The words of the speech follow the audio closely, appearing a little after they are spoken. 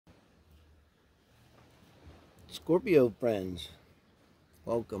Scorpio friends,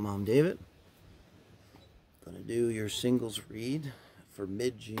 welcome. I'm David. Going to do your singles read for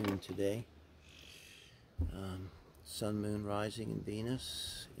mid-June today. Sun, Moon, Rising, and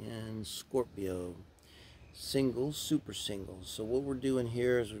Venus in Scorpio. Singles, super singles. So what we're doing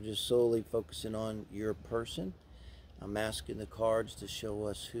here is we're just solely focusing on your person. I'm asking the cards to show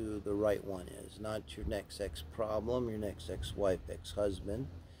us who the right one is. Not your next ex-problem, your next ex-wife, ex-husband,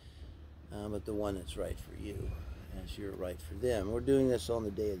 but the one that's right for you, as you're right for them. We're doing this on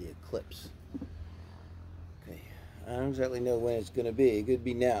the day of the eclipse. Okay, I don't exactly know when it's going to be. It could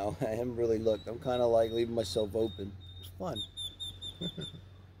be now. I haven't really looked. I'm kind of like leaving myself open. It's fun.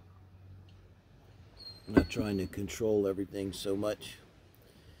 I'm not trying to control everything so much.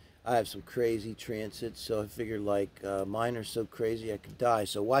 I have some crazy transits, so I figured like mine are so crazy I could die.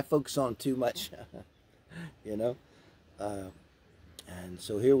 So why focus on too much? You know? And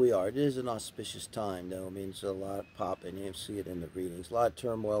so here we are. It is an auspicious time, though. I mean, it's a lot popping. You can see it in the readings. A lot of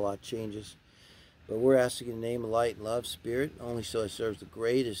turmoil, a lot of changes. But we're asking in the name of light and love, spirit, only so it serves the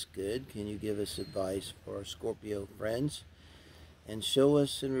greatest good. Can you give us advice for our Scorpio friends? And show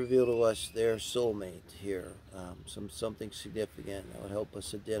us and reveal to us their soulmate here. Something significant that would help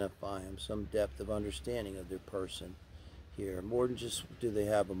us identify them. Some depth of understanding of their person here. More than just do they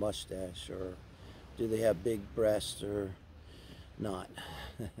have a mustache or do they have big breasts or not.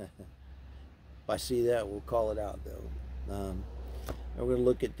 If I see that, we'll call it out, though. And we're going to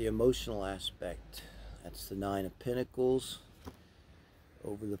look at the emotional aspect. That's the Nine of Pentacles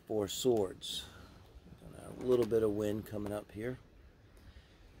over the Four Swords. A little bit of wind coming up here.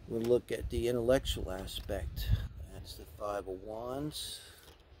 We'll look at the intellectual aspect. That's the Five of Wands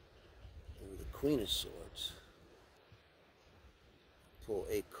over the Queen of Swords. Pull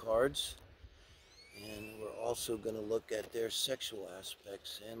 8 cards. And we're also going to look at their sexual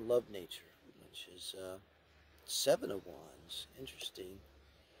aspects and love nature, which is Seven of Wands. Interesting.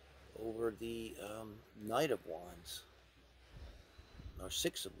 Over the Knight of Wands, or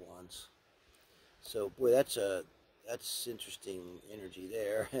Six of Wands. So, boy, that's interesting energy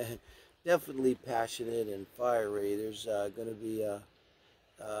there. Definitely passionate and fiery. There's going to be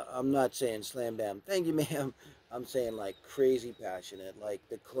I'm not saying slam bam, thank you ma'am. I'm saying like crazy passionate. Like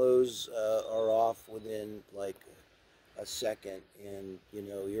the clothes are off within like a second, and you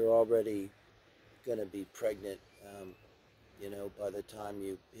know you're already going to be pregnant. You know, by the time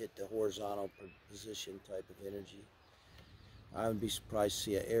you hit the horizontal position type of energy. I would be surprised to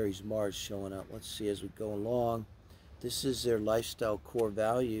see an Aries Mars showing up. Let's see as we go along. This is their lifestyle core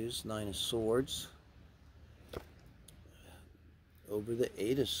values. Nine of Swords. Over the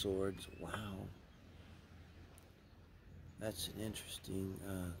Eight of Swords. Wow. That's an interesting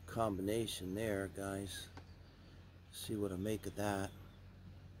combination there, guys. Let's see what I make of that.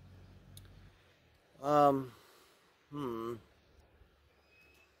 I'm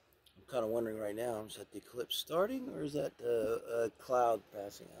kind of wondering right now, is that the eclipse starting or is that a cloud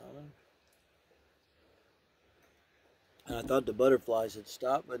passing? I don't know. And I thought the butterflies had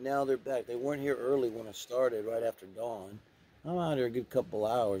stopped, but now they're back. They weren't here early when I started, right after dawn. I'm out here a good couple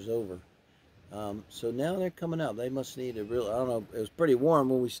hours over. So now they're coming out. They must need a real, I don't know, it was pretty warm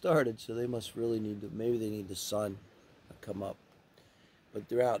when we started, so they must really need to, maybe they need the sun to come up. But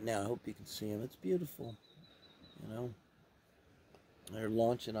they're out now. I hope you can see them. It's beautiful, you know. They're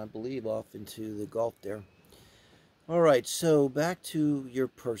launching, I believe, off into the Gulf there. All right, so back to your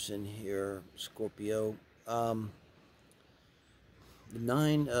person here, Scorpio. The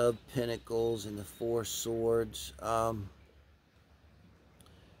Nine of Pentacles and the Four Swords.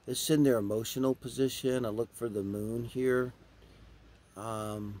 It's in their emotional position. I look for the moon here.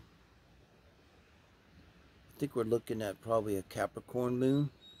 I think we're looking at probably a Capricorn moon.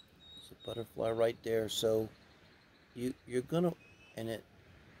 There's a butterfly right there. So you're gonna, and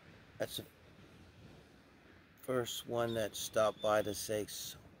that's the first one that stopped by to say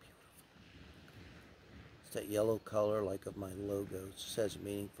so beautiful. It's that yellow color like of my logo. It says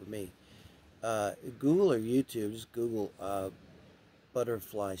meaning for me. Google or YouTube, just Google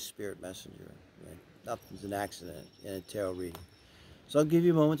butterfly spirit messenger. Nothing's an accident in a tarot reading. So I'll give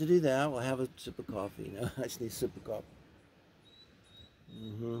you a moment to do that. We'll have a sip of coffee. No, I just need a sip of coffee.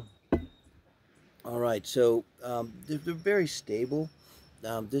 All right, so they're very stable.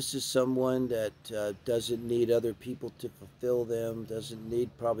 This is someone that doesn't need other people to fulfill them, doesn't need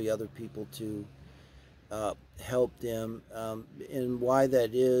probably other people to help them. And why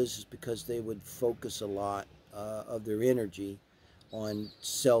that is because they would focus a lot of their energy on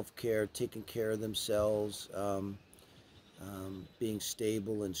self-care, taking care of themselves, being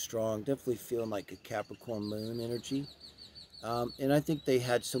stable and strong. Definitely feeling like a Capricorn Moon energy. And I think they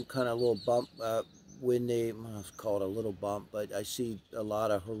had some kind of little bump when they, well, it's called a little bump, but I see a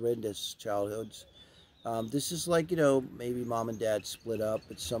lot of horrendous childhoods. This is like, you know, maybe mom and dad split up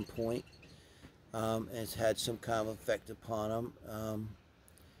at some point, and it's had some kind of effect upon them.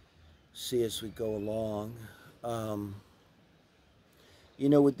 See as we go along. Um, you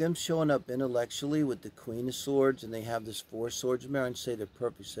know, with them showing up intellectually with the Queen of Swords, and they have this Four of Swords, remember I didn't say they're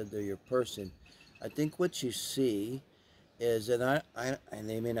perfect, said they're your person. I think what you see is, and and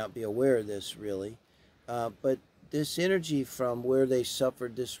they may not be aware of this really, but this energy from where they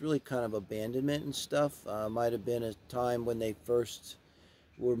suffered this really kind of abandonment and stuff might have been a time when they first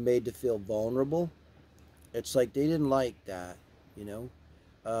were made to feel vulnerable. It's like they didn't like that, you know.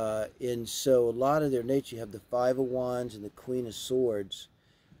 And so a lot of their nature, you have the Five of Wands and the Queen of Swords.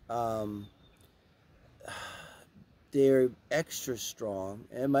 Um, they're extra strong,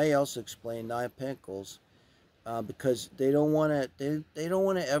 and it may also explain Nine of Pentacles, because they don't want to. They don't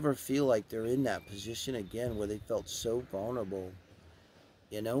want to ever feel like they're in that position again, where they felt so vulnerable.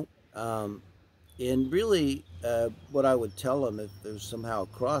 You know, and really, what I would tell them if there's somehow a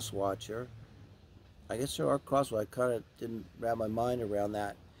cross watcher. I guess there are cross. I kind of didn't wrap my mind around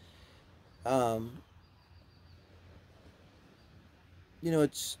that. Um, you know,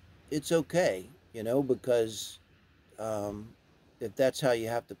 it's okay, you know, because if that's how you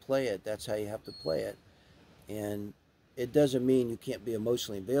have to play it, that's how you have to play it. And it doesn't mean you can't be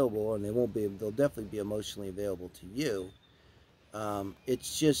emotionally available, and they won't be. They'll definitely be emotionally available to you.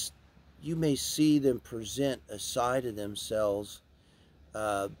 It's just you may see them present a side of themselves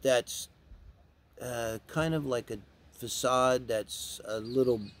that's kind of like a facade that's a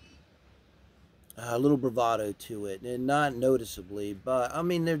little bravado to it, and not noticeably, but I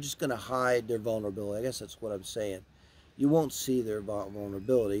mean, they're just going to hide their vulnerability. I guess that's what I'm saying. You won't see their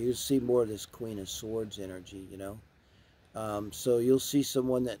vulnerability. You'll see more of this Queen of Swords energy, you know. So you'll see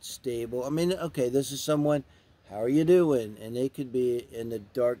someone that's stable. I mean, okay, this is someone, how are you doing? And they could be in the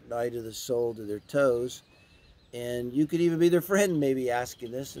dark night of the soul to their toes. And you could even be their friend maybe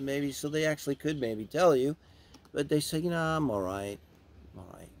asking this, and maybe, so they actually could maybe tell you. But they say, you know, I'm all right. I'm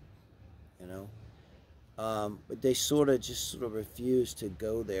all right, you know. But they sort of refuse to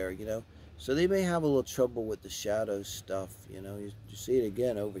go there, you know. So they may have a little trouble with the shadow stuff, you know. You see it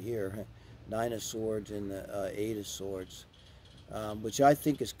again over here, Nine of Swords and the Eight of Swords, which I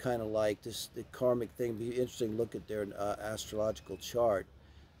think is kind of like this, the karmic thing. Be interesting to look at their astrological chart,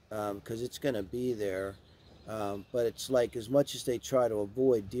 because it's going to be there. But it's like, as much as they try to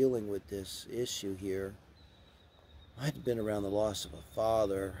avoid dealing with this issue here, I've been around the loss of a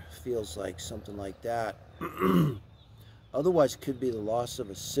father, feels like something like that. Otherwise, it could be the loss of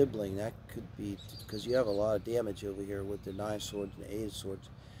a sibling. That could be because you have a lot of damage over here with the Nine of Swords and the Eight of Swords.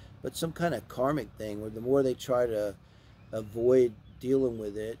 But some kind of karmic thing where the more they try to avoid dealing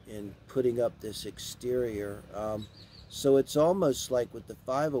with it and putting up this exterior. So it's almost like with the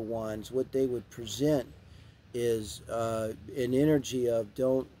Five of Wands, what they would present is an energy of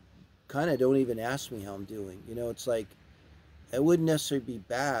don't even ask me how I'm doing. You know, it's like, it wouldn't necessarily be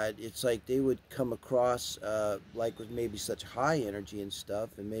bad. It's like they would come across like with maybe such high energy and stuff,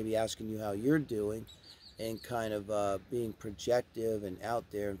 and maybe asking you how you're doing, and kind of being projective and out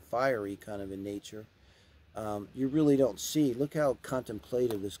there and fiery kind of in nature. You really don't see. Look how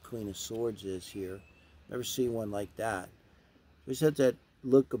contemplative this Queen of Swords is here. Never seen one like that. She's had that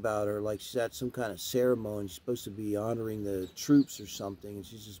look about her, like she's at some kind of ceremony. She's supposed to be honoring the troops or something, and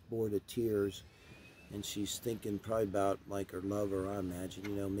she's just bored of tears. And she's thinking probably about like her lover, I imagine,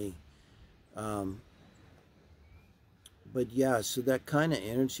 you know me. But yeah, so that kind of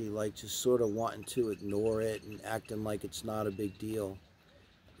energy, like just sort of wanting to ignore it and acting like it's not a big deal,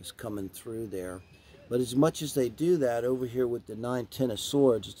 is coming through there. But as much as they do that over here with the 9, 10 of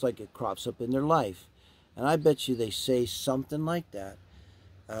Swords, it's like it crops up in their life. And I bet you they say something like that.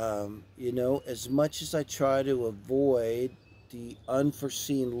 You know, as much as I try to avoid the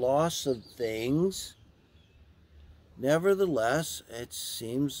unforeseen loss of things, nevertheless, it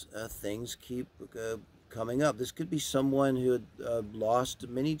seems things keep coming up. This could be someone who had lost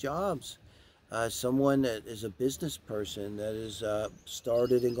many jobs. Someone that is a business person that is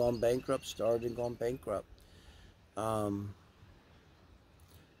started and gone bankrupt,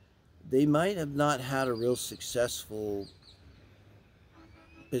 they might have not had a real successful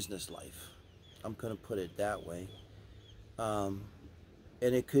business life. I'm going to put it that way. And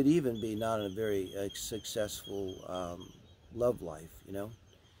it could even be not a very successful love life, you know.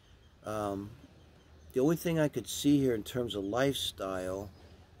 The only thing I could see here in terms of lifestyle,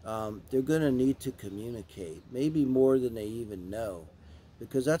 they're going to need to communicate, maybe more than they even know,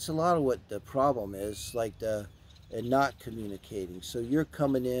 because that's a lot of what the problem is, like and not communicating. So you're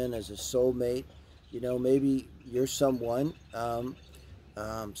coming in as a soulmate, You know, maybe you're someone,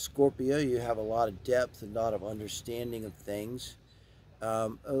 Scorpio, you have a lot of depth and a lot of understanding of things.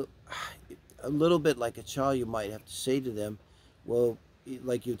 Um, a, a little bit like a child, you might have to say to them, well,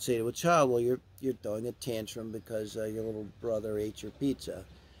 like you'd say to a child, well, you're throwing a tantrum because your little brother ate your pizza,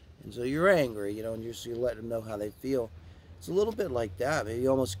 and so you're angry, you know, and you're letting them know how they feel. It's a little bit like that, maybe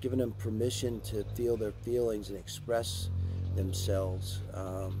almost giving them permission to feel their feelings and express themselves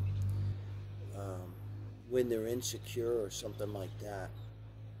um, when they're insecure or something like that.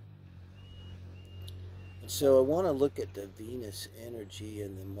 And so I want to look at the Venus energy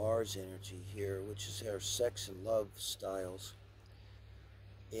and the Mars energy here, which is our sex and love styles.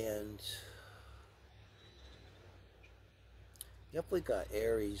 And definitely got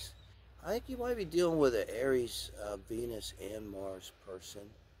Aries. I think you might be dealing with an Aries, Venus, and Mars person.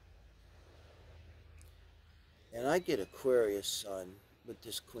 And I get Aquarius Sun with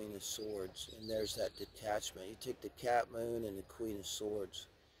this Queen of Swords. And there's that detachment. You take the Cat Moon and the Queen of Swords.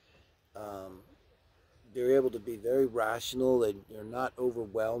 Um, they're able to be very rational. They're not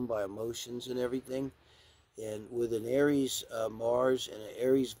overwhelmed by emotions and everything. And with an Aries Mars and an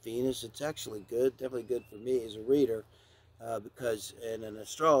Aries Venus, it's actually good, definitely good for me as a reader, because in an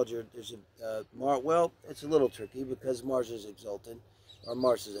astrologer, there's a well, it's a little tricky because Mars is exalted, or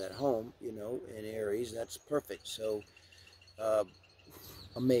Mars is at home, you know, in Aries. That's perfect. So uh,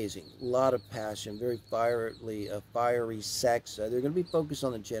 amazing, a lot of passion, very fiery sex. They're going to be focused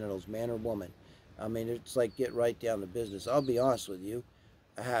on the genitals, man or woman. I mean, it's like get right down to business. I'll be honest with you.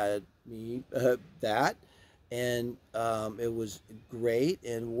 I had me that, and it was great.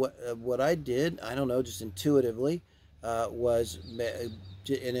 And what I did, I don't know, just intuitively, was, and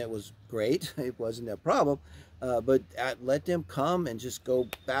it was great. It wasn't a problem. But let them come and just go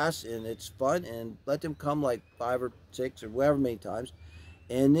fast, and it's fun. And let them come like 5 or 6 or whatever many times,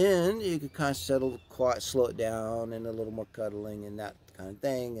 and then you could kind of slow it down, and a little more cuddling and that kind of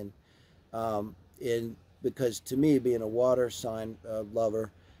thing. And because to me, being a water sign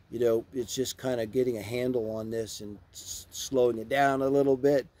lover, you know, it's just kind of getting a handle on this and slowing it down a little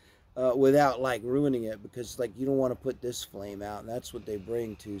bit without like ruining it, because like you don't want to put this flame out, and that's what they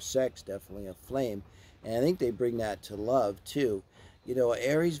bring to sex, definitely a flame. And I think they bring that to love too. You know,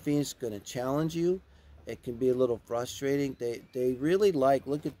 Aries Venus is going to challenge you. It can be a little frustrating. They really like,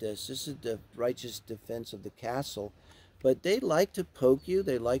 look at this. This is the righteous defense of the castle. But they like to poke you.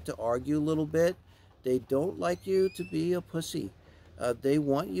 They like to argue a little bit. They don't like you to be a pussy. They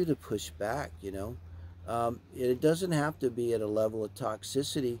want you to push back, you know. It doesn't have to be at a level of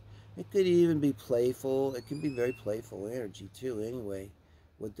toxicity. It could even be playful. It can be very playful energy too, anyway,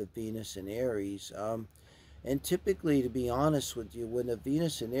 with the Venus and Aries. And typically, to be honest with you, when the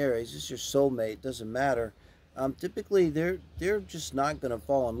Venus and Aries is your soulmate, doesn't matter. Typically, they're just not going to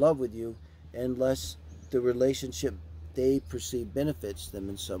fall in love with you unless the relationship they perceive benefits them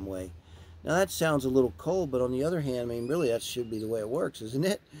in some way. Now that sounds a little cold, but on the other hand, I mean, really, that should be the way it works, isn't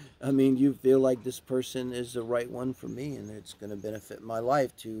it? I mean, you feel like this person is the right one for me, and it's going to benefit my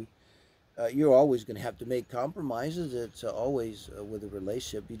life to. You're always going to have to make compromises. It's always with a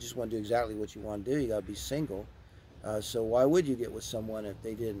relationship. You just want to do exactly what you want to do. You got to be single. So why would you get with someone if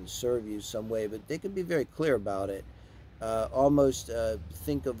they didn't serve you some way? But they can be very clear about it. Almost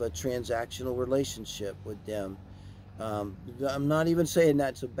think of a transactional relationship with them. I'm not even saying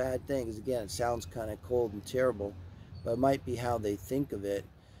that's a bad thing, because again, it sounds kind of cold and terrible, but it might be how they think of it.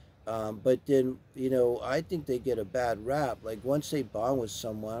 But then, you know, I think they get a bad rap. Like once they bond with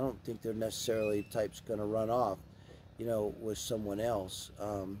someone, I don't think they're necessarily the type's going to run off, you know, with someone else.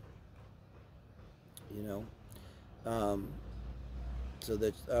 You know, um, so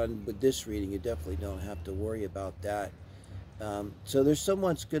that with this reading, you definitely don't have to worry about that. So there's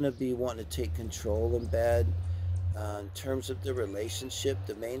someone's going to be wanting to take control in bed. In terms of the relationship,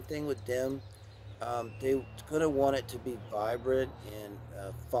 the main thing with them, they're going to want it to be vibrant and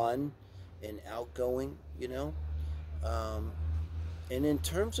fun and outgoing, you know. Um, and in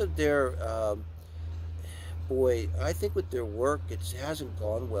terms of their, boy, I think with their work, it hasn't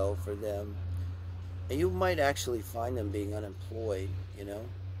gone well for them. And you might actually find them being unemployed, you know.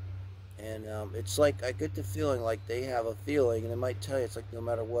 And it's like I get the feeling like they have a feeling, and they might tell you it's like no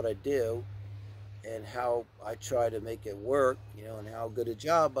matter what I do, and how I try to make it work, you know, and how good a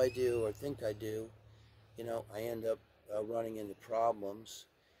job I do or think I do, you know, I end up running into problems.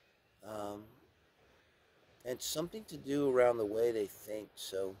 Um, and it's something to do around the way they think.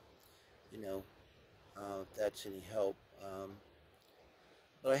 So, you know, if that's any help.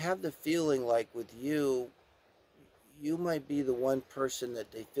 But I have the feeling like with you, you might be the one person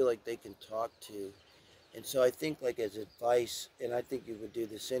that they feel like they can talk to. And so I think, like, as advice, and I think you would do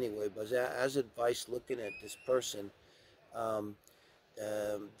this anyway, but as advice, looking at this person, um,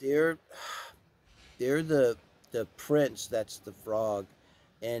 they're the prince that's the frog,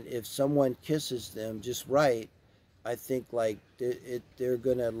 and if someone kisses them just right, I think like they're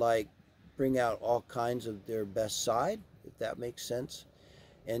gonna like bring out all kinds of their best side, if that makes sense.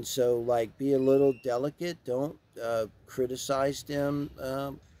 And so like be a little delicate. Don't criticize them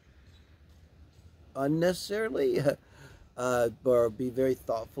unnecessarily, or be very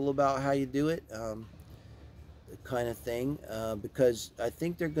thoughtful about how you do it. Kind of thing, because I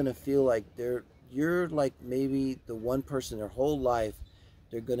think they're gonna feel like you're like maybe the one person their whole life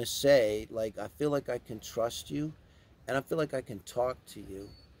they're gonna say like, I feel like I can trust you, and I feel like I can talk to you,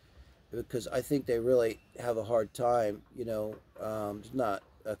 because I think they really have a hard time. There's not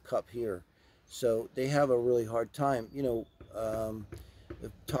a cup here, so they have a really hard time.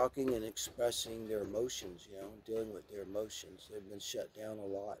 Of talking and expressing their emotions. Dealing with their emotions. They've been shut down a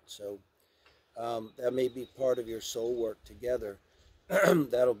lot, so that may be part of your soul work together.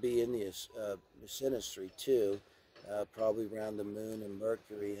 That'll be in the synastry too, probably around the moon and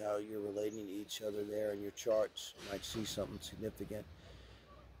Mercury, how you're relating to each other there in your charts. You might see something significant.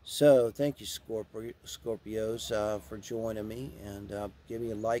 So thank you, Scorpios, for joining me, and give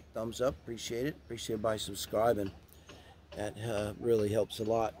me a like, thumbs up. Appreciate it. Appreciate everybody subscribing. That really helps a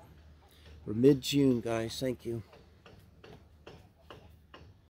lot. We're mid-June, guys. Thank you.